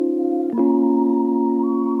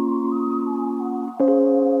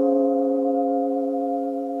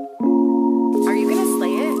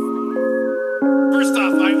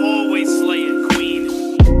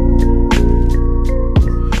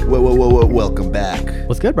welcome back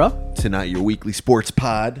What's good, bro? to Not Your Weekly Sports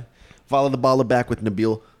Pod. Follow the baller back with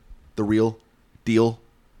Nabil, the real deal.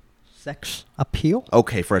 Sex appeal?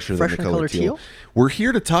 Okay, fresher than the color teal. We're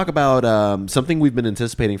here to talk about something we've been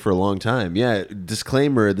anticipating for a long time. Yeah,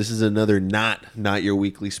 disclaimer, this is another not Your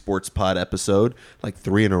Weekly Sports Pod episode. Like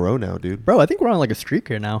 3 in a row now, dude. Bro, I think we're on like a streak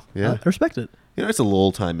here now. Yeah. I respect it. You know, it's a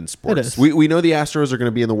little time in sports. It is. We know the Astros are going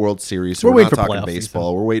to be in the World Series, so We're we're waiting not for talking playoff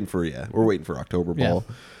baseball. season. We're waiting for October ball.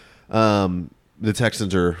 The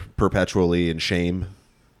Texans are perpetually in shame.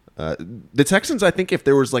 The Texans, I think if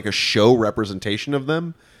there was like a show representation of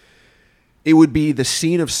them, it would be the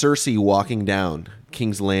scene of Cersei walking down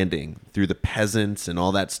King's Landing through the peasants and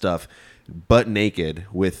all that stuff, butt naked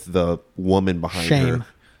with the woman behind her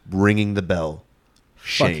ringing the bell.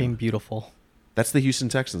 Shame. Fucking beautiful. That's the Houston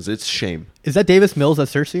Texans. It's shame. Is that Davis Mills as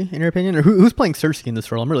Cersei, in your opinion? Or who's playing Cersei in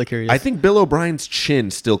this role? I'm really curious. I think Bill O'Brien's chin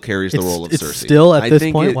still carries the role of it's Cersei. still at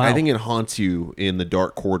this point? Wow. I think it haunts you in the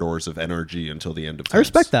dark corridors of energy until the end of time. I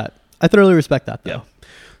respect that. I thoroughly respect that, though. Yeah.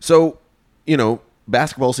 So, you know,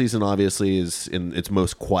 basketball season obviously is in its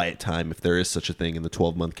most quiet time, if there is such a thing in the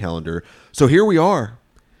 12-month calendar. So here we are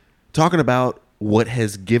talking about what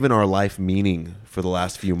has given our life meaning for the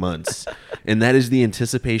last few months, and that is the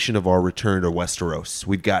anticipation of our return to Westeros.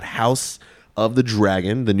 We've got House of the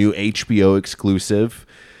Dragon, the new HBO exclusive,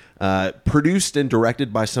 produced and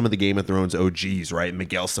directed by some of the Game of Thrones OGs, right?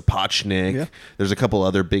 Miguel Sapochnik. Yeah. There's a couple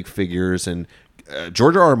other big figures, and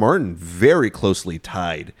George R.R. Martin very closely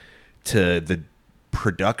tied to the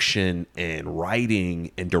production and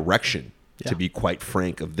writing and direction, to be quite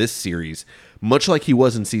frank, of this series, much like he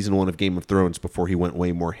was in season 1 of Game of Thrones before he went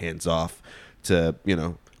way more hands-off to, you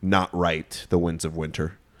know, not write The Winds of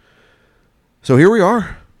Winter. So here we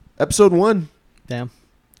are. Episode 1 Damn.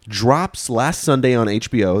 drops last Sunday on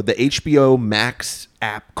HBO. The HBO Max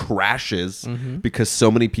app crashes because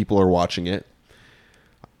so many people are watching it.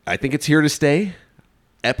 I think it's here to stay.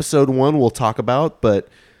 Episode 1 we'll talk about, but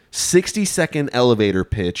 60-second elevator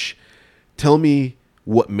pitch. Tell me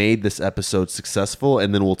what made this episode successful,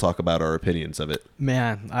 and then we'll talk about our opinions of it.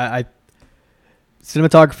 Man, I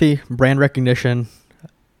cinematography, brand recognition,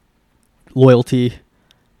 loyalty,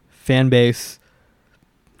 fan base,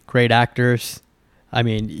 great actors. I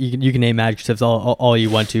mean, you can name adjectives all you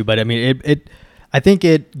want to, but I mean, I think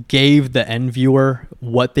it gave the end viewer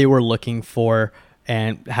what they were looking for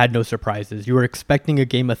and had no surprises. You were expecting a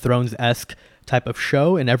Game of Thrones-esque type of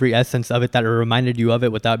show and every essence of it that reminded you of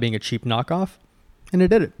it without being a cheap knockoff, and it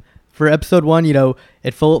did it. For episode 1, you know,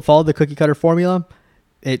 it followed the cookie cutter formula.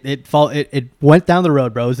 It went down the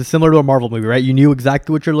road, bro. It was similar to a Marvel movie, right? You knew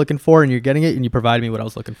exactly what you're looking for, and you're getting it, and you provided me what I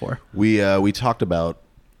was looking for. We talked about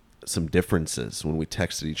some differences when we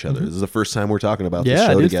texted each other. This is the first time we're talking about this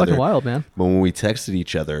show dude, together. it's fucking wild, man. But when we texted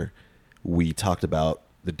each other, we talked about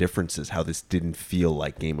the differences, how this didn't feel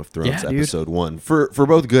like Game of Thrones episode 1 for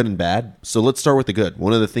both good and bad. So let's start with the good.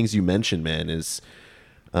 One of the things you mentioned, man, is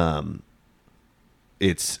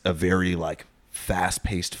it's a very like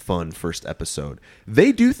fast-paced, fun first episode.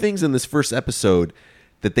 They do things in this first episode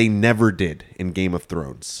that they never did in Game of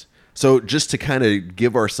Thrones. So just to kind of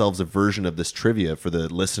give ourselves a version of this trivia for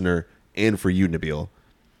the listener and for you, Nabil,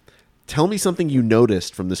 tell me something you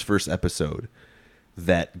noticed from this first episode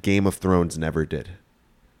that Game of Thrones never did.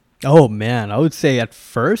 Oh man, I would say at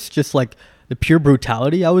first just like the pure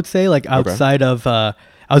brutality. I would say like outside of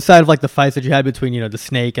like the fights that you had between, you know, the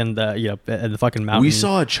snake and the, you know, and the fucking mountain. We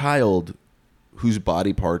saw a child whose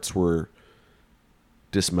body parts were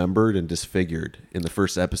dismembered and disfigured in the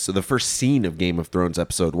first episode, the first scene of Game of Thrones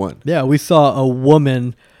episode 1. Yeah, we saw a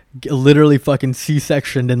woman literally fucking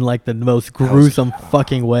C-sectioned in like the most gruesome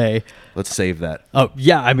fucking way. Let's save that. Oh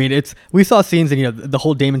yeah, I mean we saw scenes, and you know, the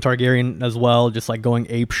whole Daemon Targaryen as well, just like going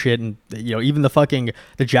ape shit, and you know, even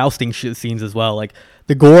the jousting shit scenes as well. Like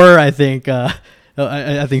the gore, I think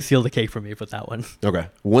sealed the cake for me with that one. Okay.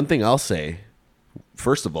 One thing I'll say,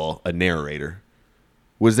 first of all, a narrator.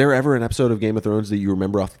 Was there ever an episode of Game of Thrones that you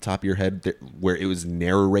remember off the top of your head where it was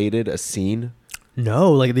narrated a scene?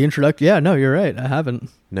 No, like the introduction. Yeah, no, you're right. I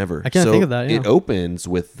haven't. Never. I can't think of that. Yeah. It opens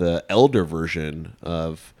with the elder version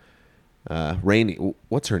of Rhaeny.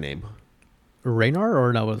 What's her name? Rhaenyra,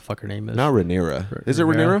 or no? What the fuck her name is? Not Rhaenyra. Is it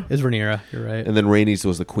Rhaenyra? It's Rhaenyra. You're right. And then Rhaenys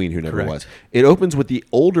was the queen who never Correct. was. It opens with the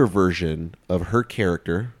older version of her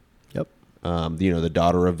character. Yep. You know, the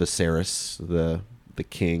daughter of Viserys, the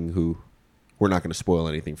king who. We're not going to spoil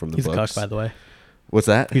anything from the books. He's a cuck, by the way. What's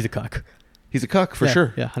that? He's a cuck. He's a cuck for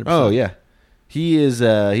sure. Yeah, 100%. Oh yeah, he is.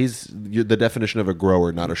 He's the definition of a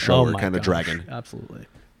grower, not a shower kind of dragon. Absolutely.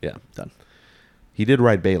 Yeah, Done. He did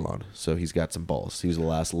ride Balon, so he's got some balls. He was the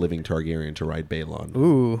last living Targaryen to ride Balon.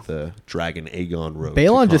 Ooh. The dragon Aegon rode.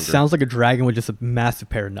 Balon to just conquer. sounds like a dragon with just a massive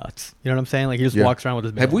pair of nuts. You know what I'm saying? Like he just Yeah. walks around with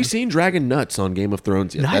his. Have we Balon. seen dragon nuts on Game of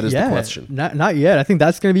Thrones yet? Not That is yet. the question. Not yet. I think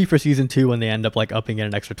that's going to be for season 2 when they end up like upping it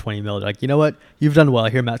an extra 20 mil. They're like, you know what? You've done well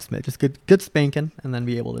here, Matt Smith. Just good spanking, and then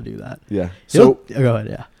be able to do that. Yeah. So Go ahead.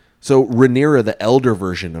 Yeah. So Rhaenyra, the elder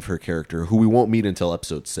version of her character, who we won't meet until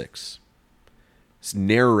episode 6,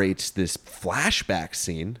 narrates this flashback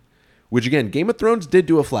scene, which again, Game of Thrones did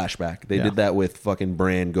do a flashback. They Yeah. did that with fucking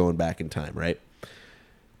Bran going back in time, right?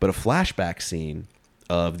 But a flashback scene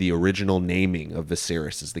of the original naming of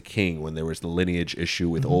Viserys as the king when there was the lineage issue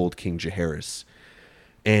with old King Jaehaerys.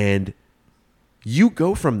 And you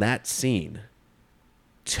go from that scene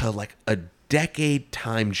to like a decade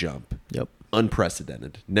time jump. Yep.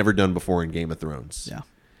 Unprecedented, never done before in Game of Thrones. Yeah.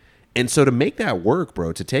 And so to make that work,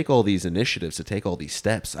 bro, to take all these initiatives, to take all these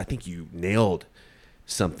steps, I think you nailed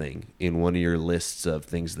something in one of your lists of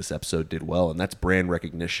things this episode did well, and that's brand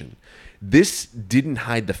recognition. This didn't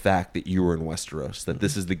hide the fact that you were in Westeros, that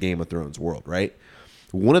this is the Game of Thrones world, right?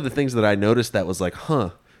 One of the things that I noticed that was like,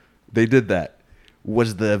 they did that,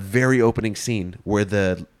 was the very opening scene where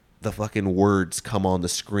the fucking words come on the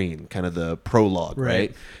screen, kind of the prologue,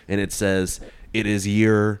 right? And it says, it is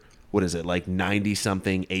year, what is it, like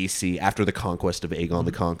 90-something AC, after the conquest of Aegon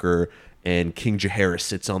the Conqueror, and King Jaehaerys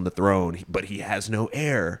sits on the throne, but he has no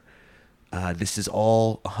heir. This is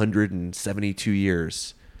all 172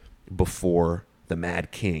 years before the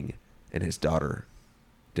Mad King and his daughter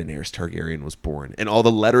Daenerys Targaryen was born, and all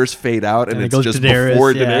the letters fade out, and it it's goes just Daenerys,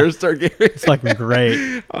 before yeah. Daenerys Targaryen. It's fucking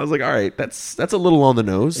great. I was like, all right, that's a little on the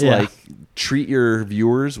nose. Yeah. Like, treat your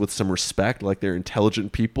viewers with some respect, like they're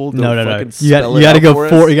intelligent people. No. fucking You spell it got to out go for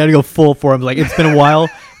full. us. You got to go full for him. Like it's been a while.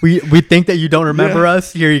 We think that you don't remember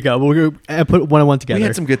us. Here you go. We'll put one on one together. We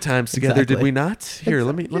had some good times together, did Exactly. we not? Here,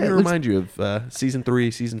 let me Yeah, let's- remind you of season 3,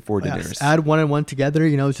 season 4 Yeah, Daenerys. just add one and one together.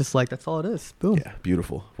 You know, it's just like that's all it is. Boom. Yeah,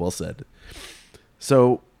 beautiful. Well said.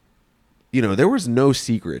 So, there was no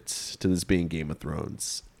secrets to this being Game of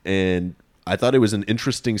Thrones. And I thought it was an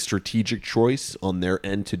interesting strategic choice on their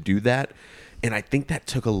end to do that. And I think that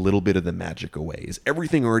took a little bit of the magic away. Is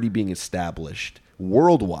everything already being established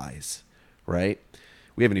world-wise, right?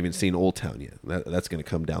 We haven't even seen Old Town yet. That's going to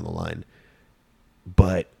come down the line.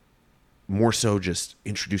 But more so just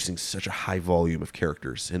introducing such a high volume of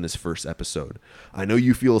characters in this first episode. I know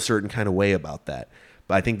you feel a certain kind of way about that,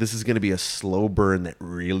 but I think this is going to be a slow burn that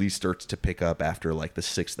really starts to pick up after like the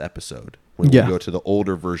 6th episode when we go to the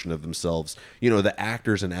older version of themselves. The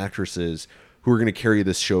actors and actresses who are going to carry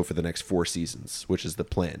this show for the next 4 seasons, which is the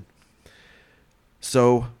plan.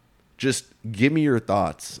 So just give me your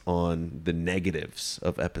thoughts on the negatives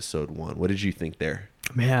of episode 1. What did you think there?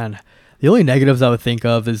 Man, the only negatives I would think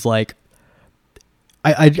of is like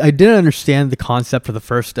I didn't understand the concept for the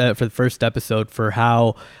first episode for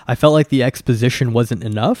how I felt like the exposition wasn't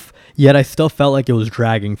enough, yet I still felt like it was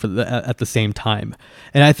dragging at the same time.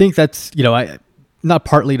 And I think that's I not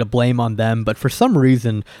partly to blame on them, but for some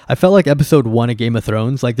reason I felt like episode 1 of Game of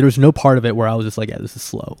Thrones, like there was no part of it where I was just like, yeah, this is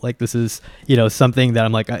slow. Like this is something that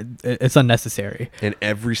I'm like it's unnecessary. And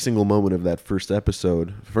every single moment of that first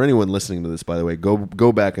episode, for anyone listening to this, by the way,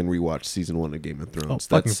 go back and rewatch season 1 of Game of Thrones.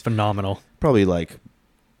 Fucking That's phenomenal. probably like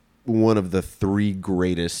one of the 3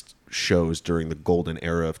 greatest shows during the golden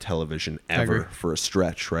era of television ever for a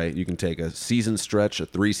stretch, right? You can take a season stretch, a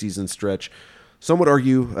 3-season stretch. Some would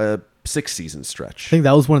argue a 6-season stretch. I think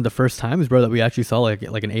that was one of the first times, bro, that we actually saw like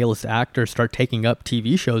an A-list actor start taking up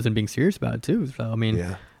TV shows and being serious about it too. So I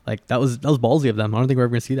mean, like that was ballsy of them. I don't think we're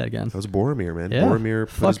ever gonna see that again. That was Boromir, man. Yeah. Boromir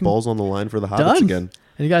put his Fucking balls on the line for the hobbits Done. again.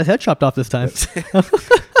 And he got his head chopped off this time.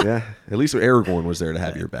 Yeah, at least Aragorn was there to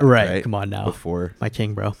have your back, Right, right? come on now. Before My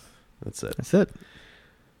king, bro. that's it. That's it.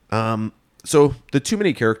 So the too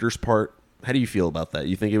many characters part, how do you feel about that?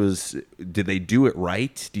 You think did they do it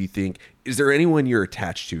right? Do you think, is there anyone you're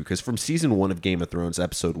attached to? Because from season 1 of Game of Thrones,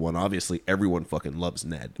 episode 1, obviously everyone fucking loves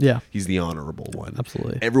Ned. Yeah. He's the honorable one.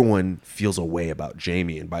 Absolutely. Everyone feels a way about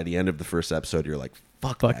Jaime, and by the end of the first episode, you're like,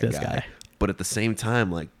 fuck that this guy. guy. But at the same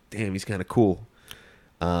time, like, damn, he's kind of cool.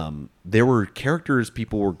 There were characters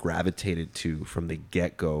people were gravitated to from the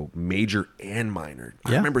get-go, major and minor.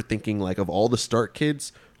 I Yeah. remember thinking, like, of all the Stark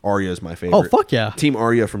kids, Arya's my favorite. Oh, fuck yeah. Team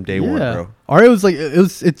Arya from day one, bro. Arya was like,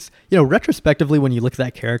 it's retrospectively, when you look at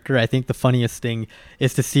that character, I think the funniest thing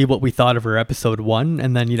is to see what we thought of her episode 1.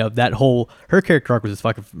 And then, that her character arc was just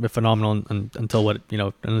fucking phenomenal until what,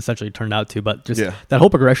 and essentially turned out to. But just that whole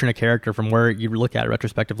progression of character from where you look at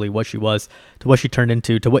retrospectively what she was to what she turned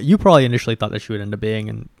into to what you probably initially thought that she would end up being.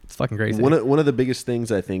 And it's fucking crazy. One of the biggest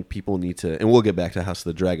things I think people need to, and we'll get back to House of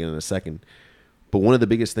the Dragon in a second. But one of the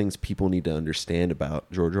biggest things people need to understand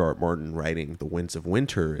about George R. R. Martin writing The Winds of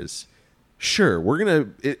Winter is, sure,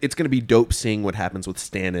 it's gonna be dope seeing what happens with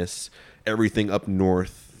Stannis, everything up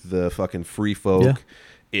north, the fucking free folk, Yeah.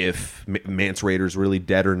 if Mance Rayder's really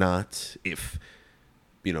dead or not, if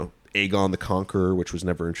Aegon the Conqueror, which was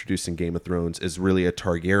never introduced in Game of Thrones, is really a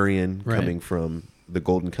Targaryen Right. coming from the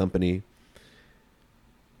Golden Company.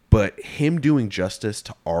 But him doing justice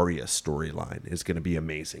to Arya's storyline is going to be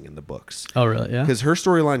amazing in the books. Oh, really? Yeah. Because her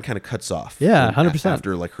storyline kind of cuts off. Yeah, when- 100%.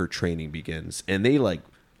 After like her training begins. And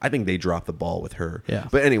I think they drop the ball with her. Yeah.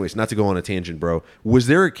 But anyways, not to go on a tangent, bro. Was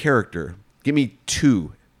there a character, give me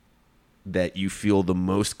two, that you feel the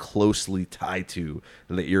most closely tied to,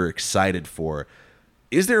 that you're excited for?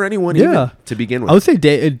 Is there anyone even to begin with? I would say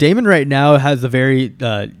Damon right now has a very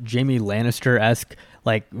Jaime Lannister-esque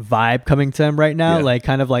like vibe coming to him right now. Yeah. Like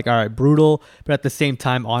kind of like, all right, brutal, but at the same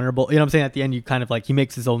time honorable. You know what I'm saying? At the end, you kind of like, he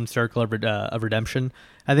makes his own circle of redemption.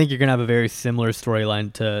 I think you're going to have a very similar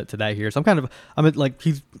storyline to that here. So I'm like,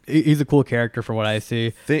 he's a cool character from what I see.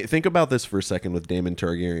 Think about this for a second with Daemon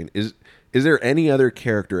Targaryen. Is there any other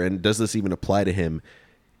character, and does this even apply to him,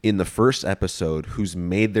 in the first episode who's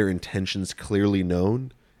made their intentions clearly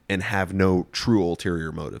known and have no true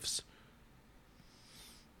ulterior motives?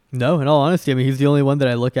 No, in all honesty, I mean, he's the only one that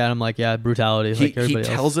I look at. I'm like, yeah, brutality. He like everybody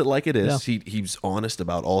tells else. it like it is. Yeah. He's honest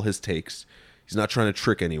about all his takes. He's not trying to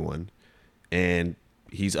trick anyone. And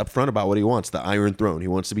he's upfront about what he wants. The Iron Throne. He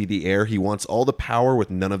wants to be the heir. He wants all the power with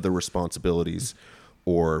none of the responsibilities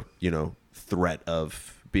or, threat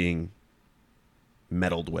of being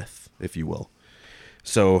meddled with, if you will.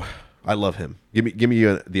 So I love him. Give me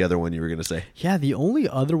the other one you were going to say. Yeah, the only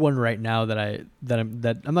other one right now that I'm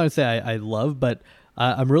not gonna say I love, but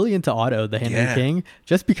I'm really into Otto, the Hand of the King,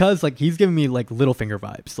 just because like he's giving me like Littlefinger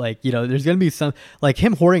vibes. Like, there's gonna be some like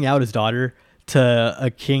him whoring out his daughter to a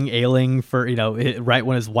king ailing for right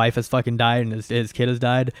when his wife has fucking died and his kid has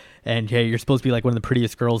died, and hey, you're supposed to be like one of the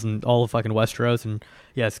prettiest girls in all of fucking Westeros, and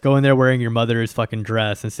yes, go in there wearing your mother's fucking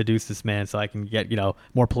dress and seduce this man so I can get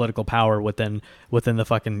more political power within the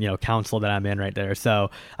fucking council that I'm in right there.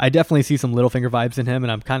 So I definitely see some Littlefinger vibes in him,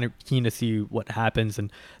 and I'm kind of keen to see what happens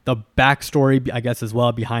and the backstory, I guess, as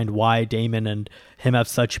well behind why Daemon and him have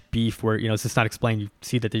such beef where it's just not explained. You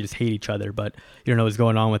see that they just hate each other, but you don't know what's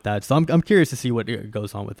going on with that. So I'm curious to see what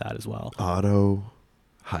goes on with that as well. Otto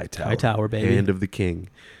Hightower, baby. Hand of the King.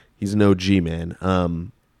 He's an OG, man.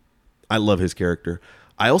 I love his character.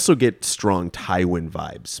 I also get strong Tywin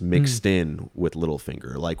vibes mixed in with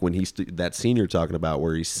Littlefinger. Like when that scene you're talking about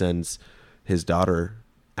where he sends his daughter,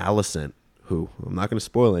 Alicent, who I'm not going to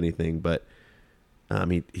spoil anything, but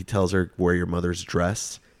he tells her, wear your mother's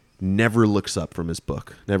dress, never looks up from his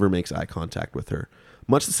book, never makes eye contact with her.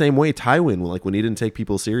 Much the same way Tywin, like when he didn't take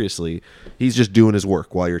people seriously, he's just doing his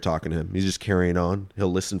work while you're talking to him. He's just carrying on.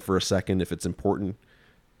 He'll listen for a second if it's important.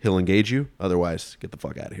 He'll engage you. Otherwise, get the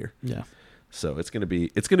fuck out of here. Yeah. So it's gonna be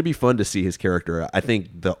fun to see his character. I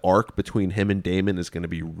think the arc between him and Daemon is gonna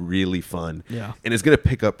be really fun. Yeah. And it's gonna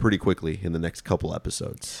pick up pretty quickly in the next couple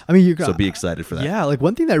episodes. I mean, so be excited for that. Yeah, like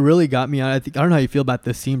one thing that really got me on, I don't know how you feel about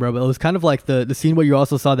this scene, bro, but it was kind of like the scene where you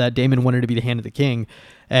also saw that Daemon wanted to be the Hand of the King,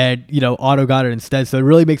 and Otto got it instead. So it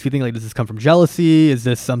really makes me think, like, does this come from jealousy? Is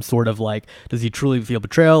this some sort of like, does he truly feel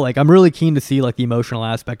betrayal? Like, I'm really keen to see like the emotional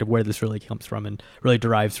aspect of where this really comes from and really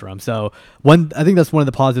derives from. So I think that's one of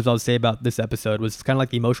the positives I would say about this episode was kind of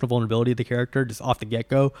like the emotional vulnerability of the character just off the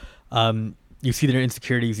get-go. You see their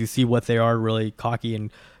insecurities, you see what they are really cocky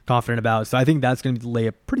and confident about. So I think that's going to lay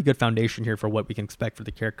a pretty good foundation here for what we can expect for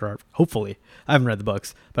the character arc. Hopefully, I haven't read the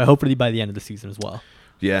books, but hopefully by the end of the season as well.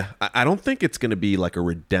 Yeah, I don't think it's going to be like a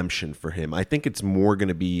redemption for him. I think it's more going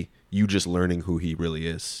to be you just learning who he really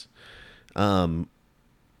is. And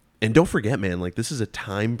don't forget, man, like this is a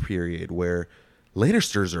time period where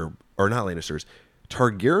Lannisters or not Lannisters,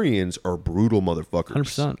 Targaryens are brutal motherfuckers.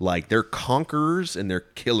 100%. Like they're conquerors and they're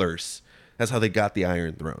killers. That's how they got the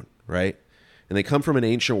Iron Throne, right? And they come from an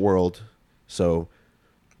ancient world. So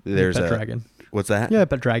there's a dragon. What's that? Yeah,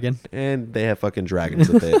 but dragon. And they have fucking dragons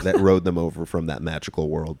that rode them over from that magical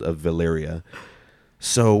world of Valyria.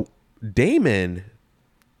 So Daemon,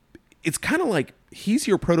 it's kind of like he's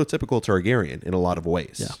your prototypical Targaryen in a lot of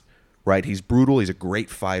ways. Yeah. Right? He's brutal. He's a great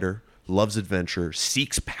fighter, loves adventure,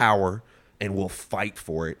 seeks power, and will fight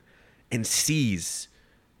for it, and sees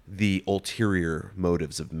the ulterior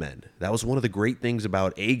motives of men. That was one of the great things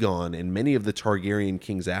about Aegon and many of the Targaryen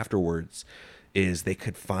kings afterwards, is they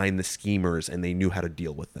could find the schemers and they knew how to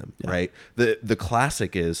deal with them, right? The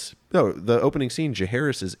classic is, the opening scene,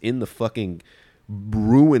 Jaehaerys is in the fucking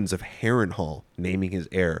ruins of Harrenhal naming his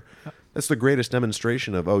heir. That's the greatest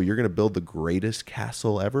demonstration of, oh, you're going to build the greatest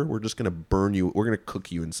castle ever? We're just going to burn you. We're going to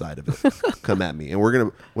cook you inside of it. Come at me. And we're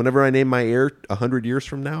going to, whenever I name my heir 100 years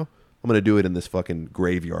from now, I'm going to do it in this fucking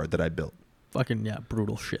graveyard that I built. Fucking, yeah,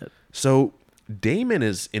 brutal shit. So Daemon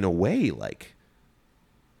is, in a way, like,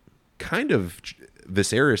 kind of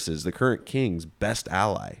Viserys, the current king's best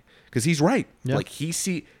ally. Because he's right. Yeah. Like,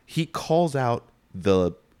 he calls out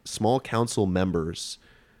the small council members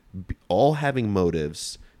all having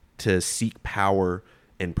motives to seek power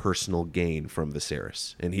and personal gain from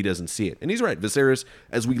Viserys. And he doesn't see it. And he's right. Viserys,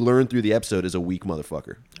 as we learn through the episode, is a weak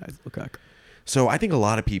motherfucker. Okay. So I think a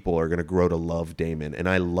lot of people are going to grow to love Daemon. And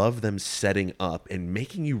I love them setting up and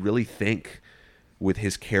making you really think with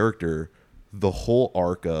his character the whole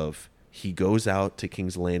arc of he goes out to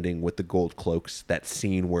King's Landing with the gold cloaks, that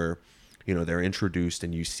scene where, you know, they're introduced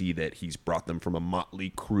and you see that he's brought them from a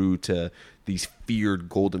motley crew to these feared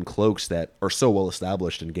golden cloaks that are so well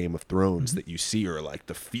established in Game of Thrones that you see are like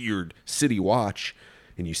the feared city watch,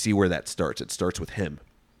 and you see where that starts. It starts with him.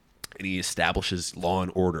 And he establishes law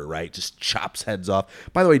and order, right? Just chops heads off.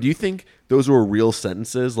 By the way, do you think those were real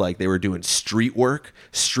sentences? Like they were doing street work,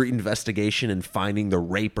 street investigation, and finding the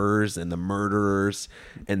rapers and the murderers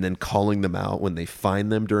and then calling them out when they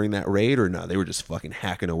find them during that raid? Or no, they were just fucking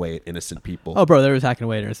hacking away at innocent people? Oh, bro, they were hacking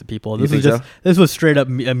away at innocent people. You think so? This was straight up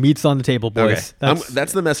meats on the table, boys. Okay.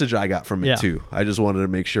 That's the message I got from it, Yeah. too. I just wanted to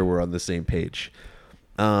make sure we're on the same page.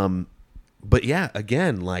 But yeah,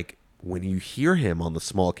 again, like, when you hear him on the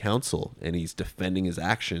small council and he's defending his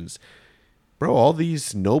actions, bro, all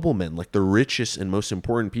these noblemen, like the richest and most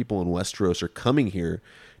important people in Westeros, are coming here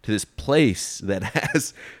to this place that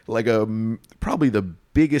has like probably the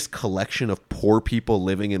biggest collection of poor people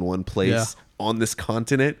living in one place on this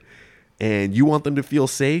continent. And you want them to feel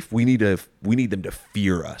safe? We need them to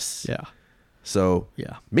fear us. Yeah. So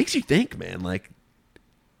makes you think, man, like,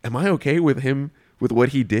 am I okay with him, with what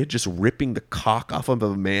he did, just ripping the cock off of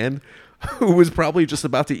a man who was probably just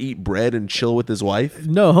about to eat bread and chill with his wife?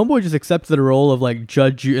 No, homeboy just accepts the role of like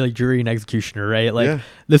judge, like jury, and executioner, right? Like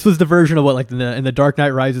this was the version of what, like in the Dark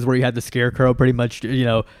Knight Rises, where you had the Scarecrow pretty much, you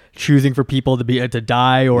know, choosing for people to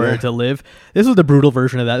die or to live. This was the brutal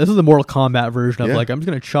version of that. This was the Mortal Kombat version of like, I'm just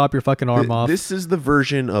gonna chop your fucking arm off. This is the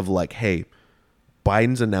version of like, hey,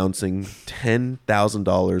 Biden's announcing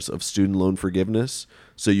 $10,000 of student loan forgiveness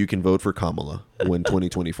so you can vote for Kamala when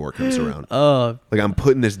 2024 comes around. Like, I'm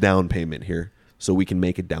putting this down payment here so we can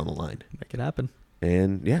make it down the line. Make it happen.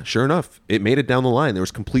 And yeah, sure enough, it made it down the line. There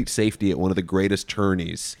was complete safety at one of the greatest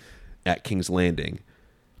tourneys at King's Landing,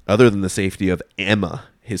 other than the safety of Emma,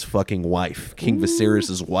 his fucking wife, King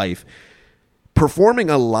Viserys' wife,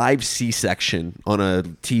 performing a live C-section on a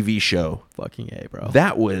TV show. Fucking A, bro.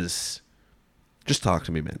 That was... Just talk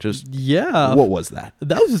to me, man. Just what was that?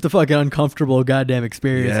 That was just a fucking uncomfortable goddamn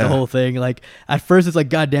experience. The whole thing. Like at first, it's like,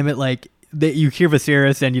 God damn it, like you hear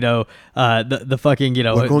Viserys and you know the fucking, you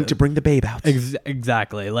know, we're going to bring the babe out.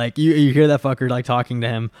 Exactly. Like you hear that fucker like talking to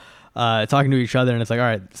him. Talking to each other, and it's like, all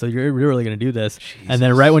right, so you're really gonna do this. Jesus. And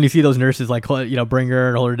then right when you see those nurses like, you know, bring her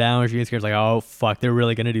and hold her down, she gets scared. It's like, oh fuck, they're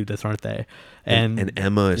really gonna do this, aren't they? And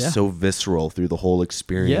Emma is so visceral through the whole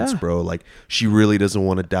experience, bro. Like, she really doesn't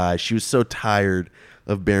want to die. She was so tired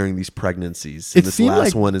of bearing these pregnancies, and this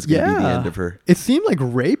last one is gonna be the end of her. It seemed like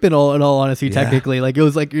rape in all honesty, technically. Like it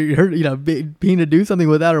was like her, you know, being to do something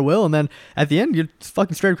without her will, and then at the end you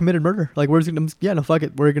fucking straight up committed murder. Like we're just gonna, no, fuck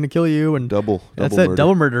it, we're gonna kill you, and double murder.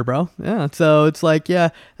 Double murder, bro. Yeah. So it's like,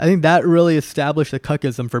 I think that really established the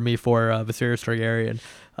cuckism for me for Viserys Targaryen.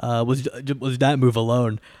 Was that move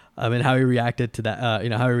alone. And how he reacted to that,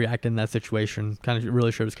 how he reacted in that situation kind of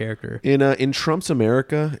really showed his character. In Trump's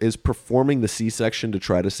America, is performing the C-section to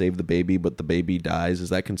try to save the baby, but the baby dies, is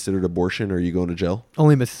that considered abortion, or are you going to jail?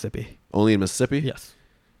 Only Mississippi. Only in Mississippi? Yes.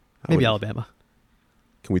 Maybe Alabama.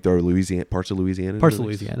 Can we throw Louisiana, parts of Louisiana? Parts of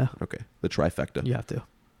Louisiana. Okay. The trifecta. You have to.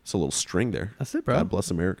 It's a little string there. That's it, bro. God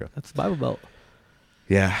bless America. That's the Bible Belt.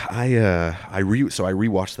 Yeah, I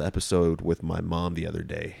rewatched the episode with my mom the other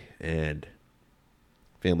day, and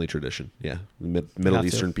family tradition. Yeah, Middle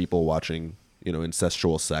Eastern people watching, you know,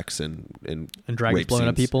 incestual sex and dragons blowing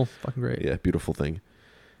up people. Fucking great. Yeah, beautiful thing.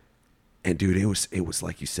 And dude, it was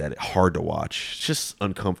like you said, hard to watch. It's just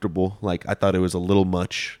uncomfortable. Like, I thought it was a little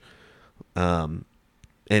much. And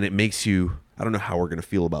it makes you, I don't know how we're gonna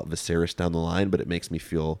feel about Viserys down the line, but it makes me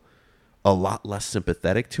feel a lot less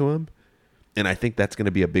sympathetic to him. And I think that's going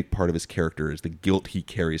to be a big part of his character, is the guilt he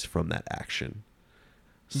carries from that action.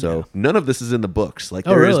 So none of this is in the books. Like,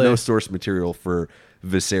 there is no source material for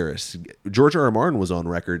Viserys. George R.R. Martin was on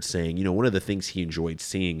record saying, you know, one of the things he enjoyed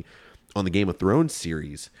seeing on the Game of Thrones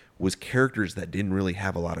series was characters that didn't really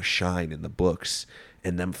have a lot of shine in the books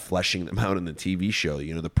and them fleshing them out in the TV show.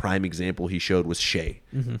 You know, the prime example he showed was Shay,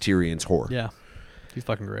 Tyrion's whore. Yeah. He's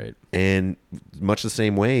fucking great. And much the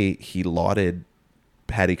same way, he lauded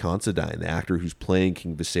Paddy Considine, the actor who's playing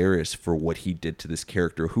King Viserys, for what he did to this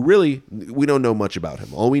character, who really, we don't know much about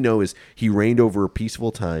him. All we know is he reigned over a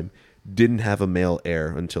peaceful time, didn't have a male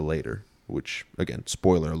heir until later, which, again,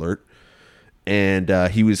 spoiler alert. And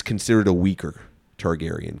he was considered a weaker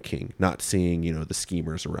Targaryen king, not seeing, you know, the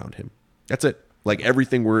schemers around him. That's it. Like,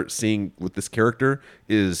 everything we're seeing with this character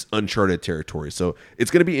is uncharted territory. So it's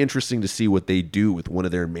going to be interesting to see what they do with one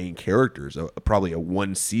of their main characters, probably a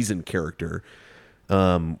one-season character,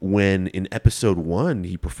 when in episode 1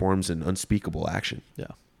 he performs an unspeakable action. Yeah.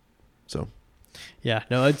 So. Yeah.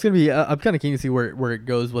 No, it's going to be, I'm kind of keen to see where it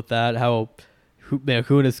goes with that, who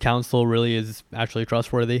in his council really is actually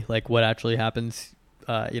trustworthy, like what actually happens,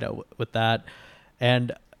 with that.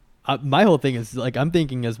 And my whole thing is, like, I'm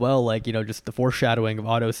thinking as well, like, you know, just the foreshadowing of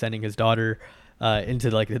Otto sending his daughter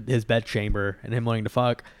into, like, his bedchamber and him wanting to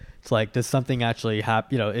fuck. It's like, does something actually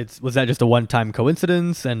happen? You know, was that just a one-time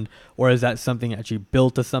coincidence, or is that something actually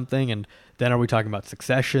built to something? And then are we talking about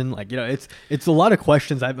succession? Like, you know, it's a lot of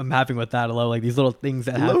questions I'm having with that alone, like these little things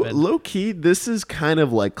that happen. Low key, this is kind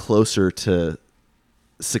of like closer to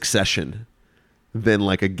Succession than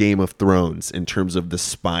like a Game of Thrones in terms of the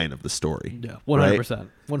spine of the story. Yeah, 100%.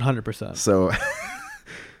 100%. So,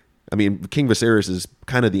 I mean, King Viserys is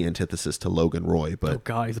kind of the antithesis to Logan Roy, but oh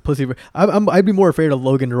god, he's a pussy. I'd be more afraid of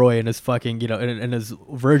Logan Roy and his fucking, you know, in his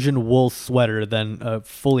virgin wool sweater than a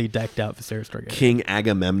fully decked out Viserys Targaryen. King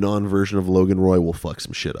Agamemnon version of Logan Roy will fuck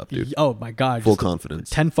some shit up, dude. Oh my god, full confidence.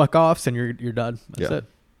 10 fuck offs and you're done. That's it.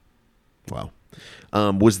 Wow.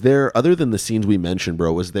 Was there, other than the scenes we mentioned,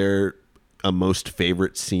 bro, was there a most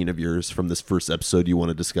favorite scene of yours from this first episode you want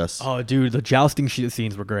to discuss? Oh, dude, the jousting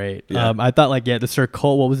scenes were great. Yeah. I thought, like, the Sir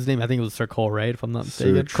Cole, what was his name? I think it was Sir Cole, right? If I'm not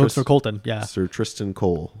mistaken. Sir Colton, yeah. Sir Tristan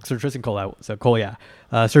Cole. Sir Tristan Cole, so Cole, yeah.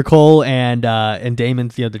 Sir Cole and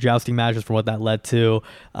Daemon's, you know, the jousting matches from what that led to.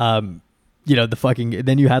 You know,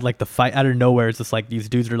 then you had like the fight out of nowhere. It's just like these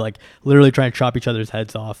dudes are like literally trying to chop each other's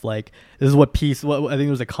heads off. Like, this is what peace, I think it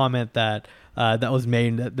was a comment that was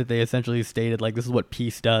made that they essentially stated, like, this is what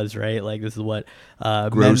peace does, right? Like, this is what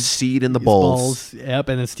grows seed in the balls. Yep,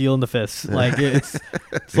 and then steel in the fists. Like, it's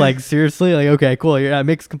like, seriously, like, okay, cool. Yeah, it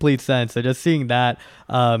makes complete sense. So just seeing that,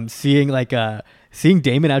 seeing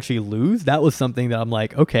Daemon actually lose, that was something that I'm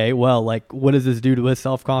like, okay, well, like, what does this do to his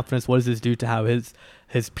self-confidence? What does this do to how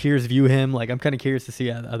his peers view him? Like, I'm kind of curious to see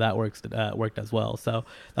how that worked as well. So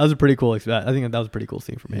that was a pretty cool. I think that was a pretty cool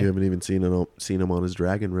scene for me. You haven't even seen him on his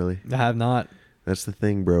dragon, really. I have not. That's the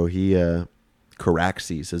thing, bro. He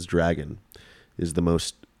Caraxes, his dragon, is the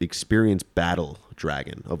most experienced battle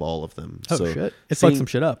dragon of all of them. Oh, so shit! It fucked some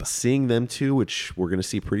shit up. Seeing them two, which we're gonna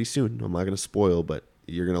see pretty soon. I'm not gonna spoil, but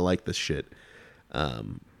you're gonna like this shit.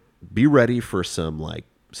 Be ready for some, like,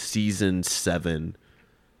 season 7.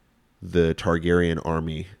 The Targaryen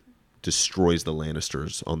army destroys the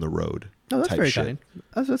Lannisters on the road. Oh, that's very kind.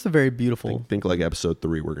 That's a very beautiful. Think like episode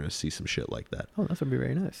 3, we're going to see some shit like that. Oh, that's going to be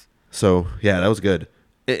very nice. So, yeah, that was good.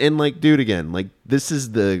 And like, dude, again, like, this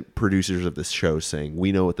is the producers of this show saying,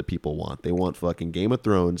 we know what the people want. They want fucking Game of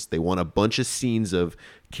Thrones. They want a bunch of scenes of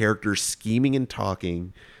characters scheming and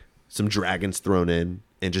talking, some dragons thrown in,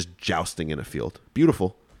 and just jousting in a field.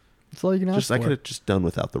 Beautiful. That's all you can ask for. I could have just done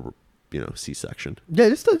without the, C-section. Yeah,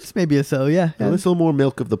 just maybe a yeah. A little more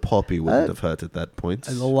milk of the poppy wouldn't have hurt at that point.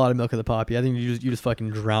 A lot of milk of the poppy. I think you just fucking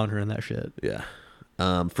drown her in that shit. Yeah.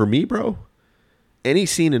 For me, bro, any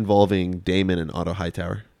scene involving Daemon and Otto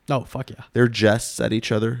Hightower. Oh, fuck yeah. Their jests at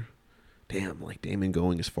each other. Damn, like Daemon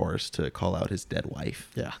going as far as to call out his dead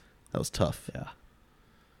wife. Yeah. That was tough. Yeah.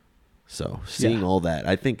 So, seeing all that,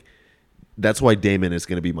 I think that's why Daemon is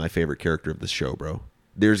going to be my favorite character of this show, bro.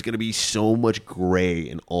 There's going to be so much gray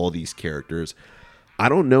in all these characters. I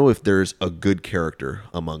don't know if there's a good character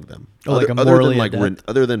among them. Oh, like a morally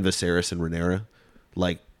other than Viserys and Rhaenyra.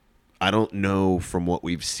 Like, I don't know from what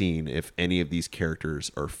we've seen if any of these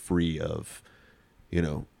characters are free of,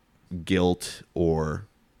 guilt or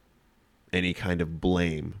any kind of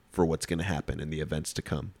blame for what's going to happen in the events to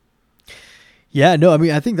come. Yeah, no, I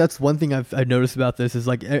mean, I think that's one thing I've noticed about this is,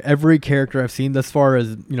 like, every character I've seen thus far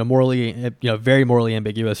is, morally, very morally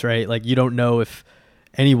ambiguous, right? Like, you don't know if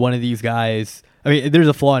any one of these guys, I mean, there's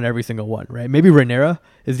a flaw in every single one, right? Maybe Rhaenyra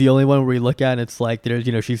is the only one where we look at and it's like, there's,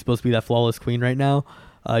 she's supposed to be that flawless queen right now,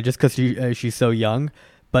 just because she's so young.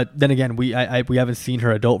 But then again, we haven't seen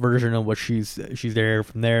her adult version of what she's there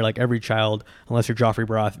from there. Like, every child, unless you're Joffrey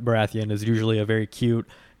Baratheon, is usually a very cute,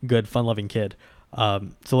 good, fun-loving kid.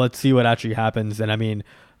 So let's see what actually happens. And I mean,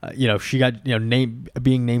 she got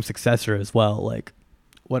being named successor as well. Like,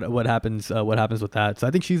 what happens with that? So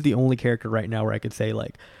I think she's the only character right now where I could say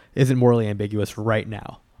like isn't morally ambiguous right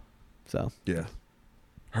now. So yeah,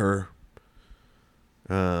 her,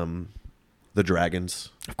 the dragons.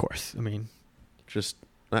 Of course, I mean, just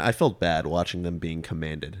I felt bad watching them being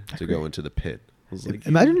commanded to agree. go into the pit. I was like,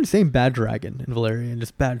 imagine saying bad dragon in Valerian,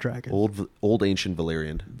 just bad dragon. old ancient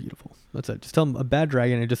Valerian. Beautiful. That's it. Just tell them a bad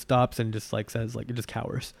dragon. It just stops and just like says like it just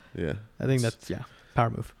cowers. Yeah, I think that's power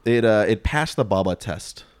move. It passed the Baba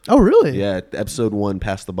test. Oh really? Yeah, episode 1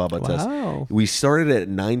 passed the Baba test. Wow. We started at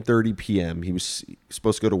 9:30 p.m. He was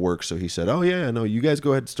supposed to go to work, so he said, "Oh yeah, no, you guys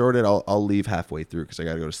go ahead and start it. I'll leave halfway through because I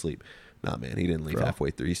got to go to sleep." Nah, man, he didn't leave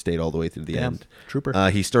halfway through. He stayed all the way through the end. Trooper.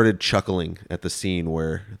 He started chuckling at the scene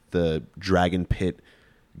where the dragon pit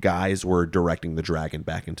guys were directing the dragon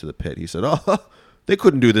back into the pit. He said, "Oh, they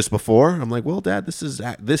couldn't do this before." I'm like, "Well, Dad, this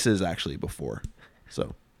is actually before."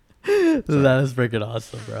 So. That is freaking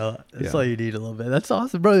awesome, bro. That's all you need a little bit. That's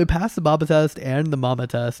awesome, bro. They passed the Baba test and the Mama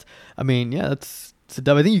test. I mean, yeah, it's a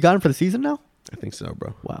dub. I think you got him for the season now. I think so,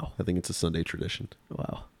 bro. Wow. I think it's a Sunday tradition.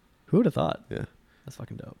 Wow. Who would have thought? Yeah. That's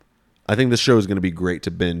fucking dope. I think this show is going to be great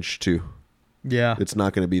to binge too. Yeah. It's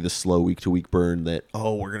not going to be the slow week to week burn that,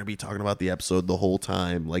 we're going to be talking about the episode the whole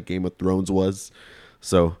time like Game of Thrones was.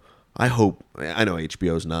 So I know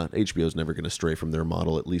HBO's not. HBO's never going to stray from their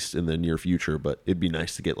model, at least in the near future, but it'd be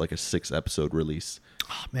nice to get like a 6-episode release.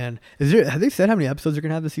 Oh, man. Have they said how many episodes they're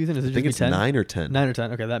going to have this season? Is it I think just it's 10? 9 or 10. 9 or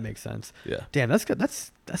 10. Okay, that makes sense. Yeah. Damn, that's good.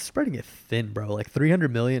 That's spreading it thin, bro. Like $300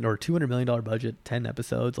 million or $200 million budget, 10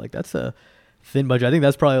 episodes. Like that's a thin budget. I think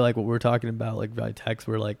that's probably like what we're talking about, like by text,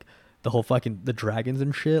 where like the whole fucking the dragons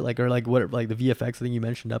and shit, like, or like what, like the VFX. I think you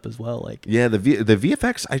mentioned up as well. Like, yeah, the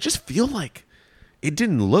VFX. I just feel like it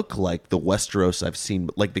didn't look like the Westeros I've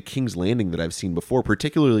seen, like the King's Landing that I've seen before.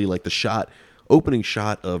 Particularly like the opening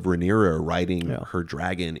shot of Rhaenyra riding her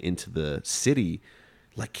dragon into the city.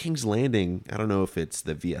 Like King's Landing, I don't know if it's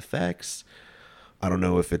the VFX. I don't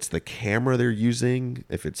know if it's the camera they're using,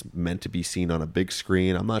 if it's meant to be seen on a big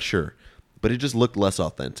screen. I'm not sure. But it just looked less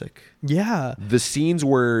authentic. Yeah. The scenes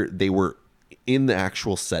where they were in the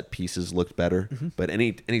actual set pieces looked better. Mm-hmm. But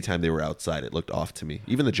anytime they were outside, it looked off to me.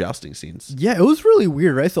 Even the jousting scenes. Yeah, it was really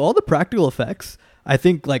weird, right? So all the practical effects, I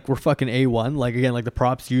think, like, were fucking A1. Like, again, like the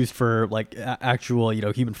props used for like actual,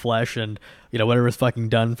 human flesh and, whatever was fucking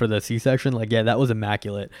done for the C-section. Like, yeah, that was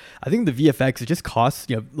immaculate. I think the VFX, it just costs,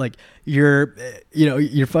 like your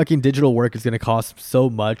fucking digital work is going to cost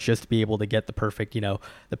so much just to be able to get the perfect,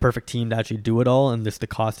 the perfect team to actually do it all. And just the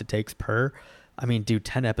cost it takes per. I mean, dude,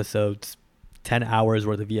 10 episodes, 10 hours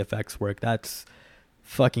worth of VFX work. That's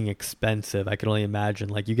fucking expensive. I can only imagine.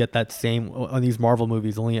 Like, you get that same on these Marvel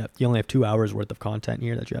movies. You only have 2 hours worth of content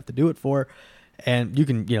here that you have to do it for, and you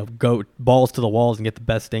can go balls to the walls and get the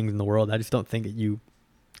best things in the world. I just don't think that you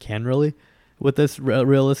can really with this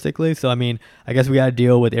realistically. So I mean, I guess we got to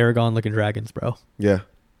deal with Aragon looking dragons, bro. Yeah,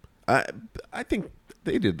 I think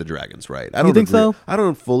they did the dragons right. You think so? I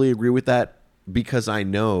don't fully agree with that because I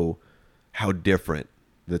know how different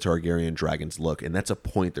the Targaryen dragons look, and that's a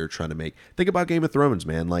point they're trying to make. Think about Game of Thrones,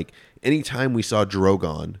 man. Like, anytime we saw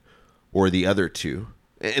Drogon or the other two,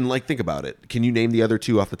 and like, think about it. Can you name the other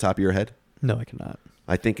two off the top of your head? No, I cannot.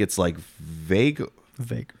 I think it's like Vagar.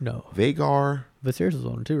 Viserys is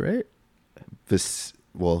one too, right?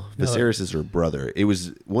 Viserys is her brother. It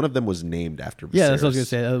was one of them was named after Viserys. Yeah, that's what I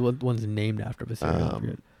was gonna say. One's named after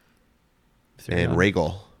Viserys. And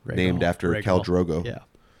Rhaegal, named after Khal Drogo. Yeah.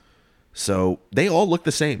 So they all look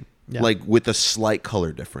the same, yeah. like with a slight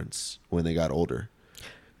color difference when they got older.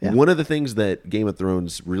 Yeah. One of the things that Game of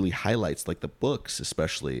Thrones really highlights, like the books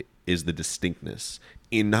especially, is the distinctness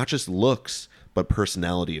in not just looks, but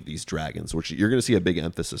personality of these dragons, which you're going to see a big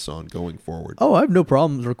emphasis on going forward. Oh, I have no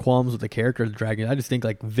problems or qualms with the character of the dragon. I just think,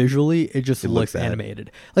 like, visually, it looks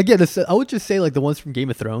animated. Like, yeah, I would just say, like, the ones from Game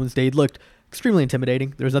of Thrones, they looked extremely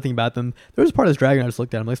intimidating. There was nothing about them. There was a part of this dragon I just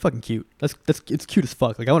looked at. I'm like, it's fucking cute. It's cute as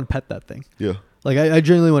fuck. Like, I want to pet that thing. Yeah. Like, I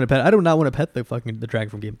genuinely want to pet. I do not want to pet the dragon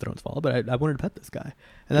from Game of Thrones Fall, but I wanted to pet this guy,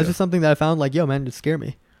 and that's just something that I found, like, yo, man, it scared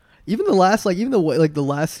me. Even the last, like, the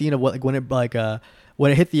last scene of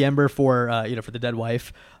when it hit the ember for for the dead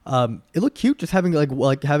wife, it looked cute. Just having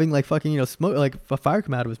fucking smoke, like a fire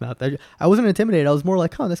come out of his mouth. I wasn't intimidated. I was more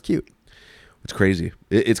like, oh, that's cute. It's crazy.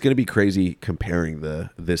 It's going to be crazy comparing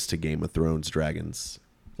this to Game of Thrones dragons.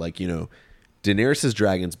 Like, Daenerys'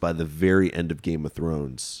 dragons by the very end of Game of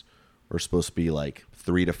Thrones are supposed to be like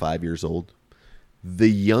 3 to 5 years old. The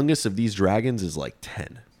youngest of these dragons is like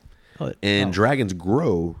 10. Dragons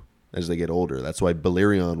grow as they get older. That's why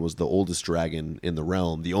Balerion was the oldest dragon in the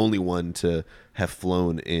realm, the only one to have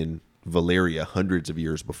flown in Valeria hundreds of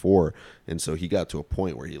years before, and so he got to a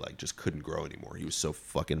point where he like just couldn't grow anymore. He was so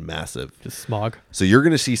fucking massive. Just smog. So you're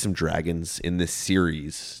gonna see some dragons in this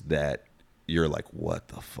series that you're like, what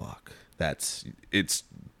the fuck? It's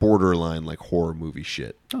borderline like horror movie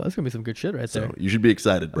shit. Oh, that's gonna be some good shit right there. So you should be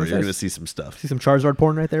excited, bro. Okay. You're gonna see some stuff. See some Charizard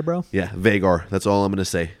porn right there, bro. Yeah, Vagar. That's all I'm gonna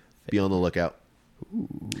say. Be on the lookout.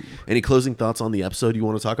 Ooh. Any closing thoughts on the episode you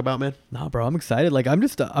want to talk about, man? Nah, bro, I'm excited. Like, I'm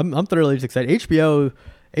thoroughly just excited.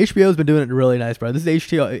 HBO's been doing it really nice, bro. This is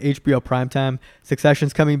HBO primetime.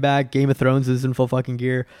 Succession's coming back. Game of Thrones is in full fucking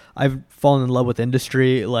gear. I've fallen in love with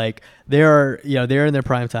industry. Like, they're in their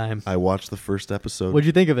prime time. I watched the first episode. What'd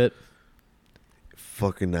you think of it?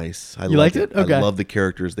 Fucking nice. You liked it? Okay. I love the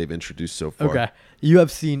characters they've introduced so far. Okay. You have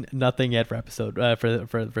seen nothing yet for episode for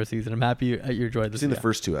the first season. I'm happy you enjoyed this. I've seen the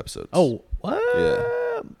first 2 episodes. Oh, what?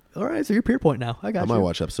 Yeah. All right, so you're peer point now. I got I you. might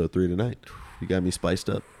watch episode 3 tonight. You got me spiced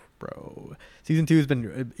up. Bro. Season 2 has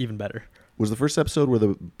been even better. Was the first episode where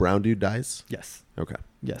the brown dude dies? Yes. Okay.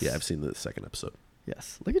 Yes. Yeah, I've seen the second episode.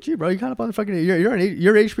 Yes. Look at you, bro. You kind of on the fucking. You're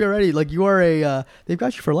HBO already. Like, you are a. They've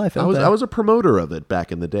got you for life. I was a promoter of it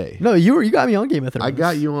back in the day. No, you got me on Game of Thrones. I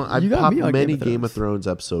got you on. I popped many Game of Thrones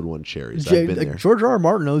episode 1 cherries. I've been there. George R.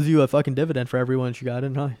 Martin owes you a fucking dividend for every one you got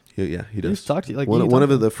in, huh? Yeah, he does. He's talked to you, like, one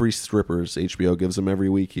of the free strippers HBO gives him every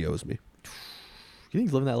week. He owes me. You think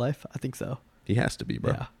he's living that life? I think so. He has to be,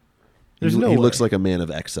 bro. Yeah. He looks like a man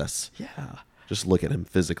of excess. Yeah. Just look at him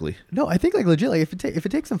physically. No, I think like legit. Like if it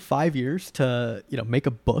takes him 5 years to make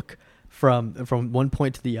a book from one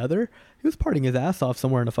point to the other, he was partying his ass off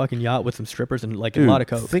somewhere in a fucking yacht with some strippers and like a lot of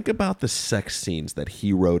coke. Think about the sex scenes that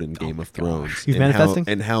he wrote in Game of Thrones. He's manifesting,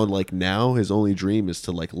 and how like now his only dream is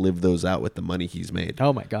to like live those out with the money he's made.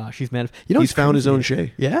 Oh my gosh, he's he's found his own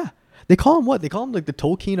Shay. Yeah, they call him what? They call him like the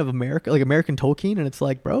Tolkien of America, like American Tolkien, and it's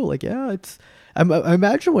like, bro, like yeah, it's. I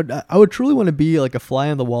imagine I would truly want to be like a fly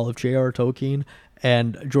on the wall of J.R. Tolkien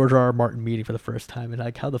and George R. Martin meeting for the first time, and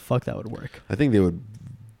like how the fuck that would work. I think they would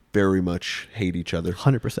very much hate each other.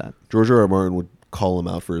 100%. George R. Martin would call him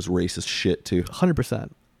out for his racist shit too.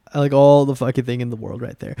 100%. I like all the fucking thing in the world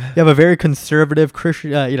right there. You have a very conservative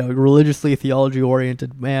Christian, religiously theology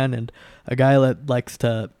oriented man, and a guy that likes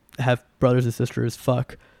to have brothers and sisters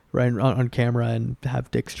fuck right on camera and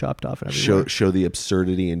have dicks chopped off and everywhere. Show the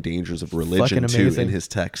absurdity and dangers of religion too in his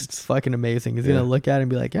texts. It's fucking amazing. He's gonna look at it and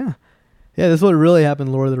be like, yeah, this is what really happened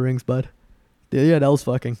in Lord of the Rings, bud. Yeah, that was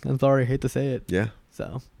fucking. I'm sorry, I hate to say it. Yeah.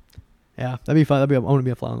 So, yeah, that'd be fun. I want to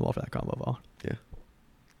be a fly on the wall for that combo ball. Yeah.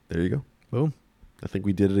 There you go. Boom. I think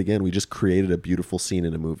we did it again. We just created a beautiful scene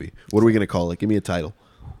in a movie. What are we gonna call it? Give me a title.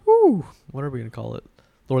 Woo. What are we gonna call it?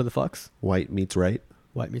 Lord of the Fucks. White meets right.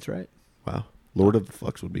 White meets right. Wow. Lord of the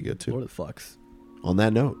Fucks would be good too. Lord of the Fucks. On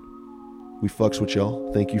that note, we fucks with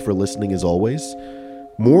y'all. Thank you for listening as always.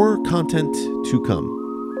 More content to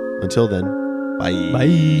come. Until then, bye.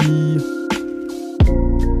 Bye.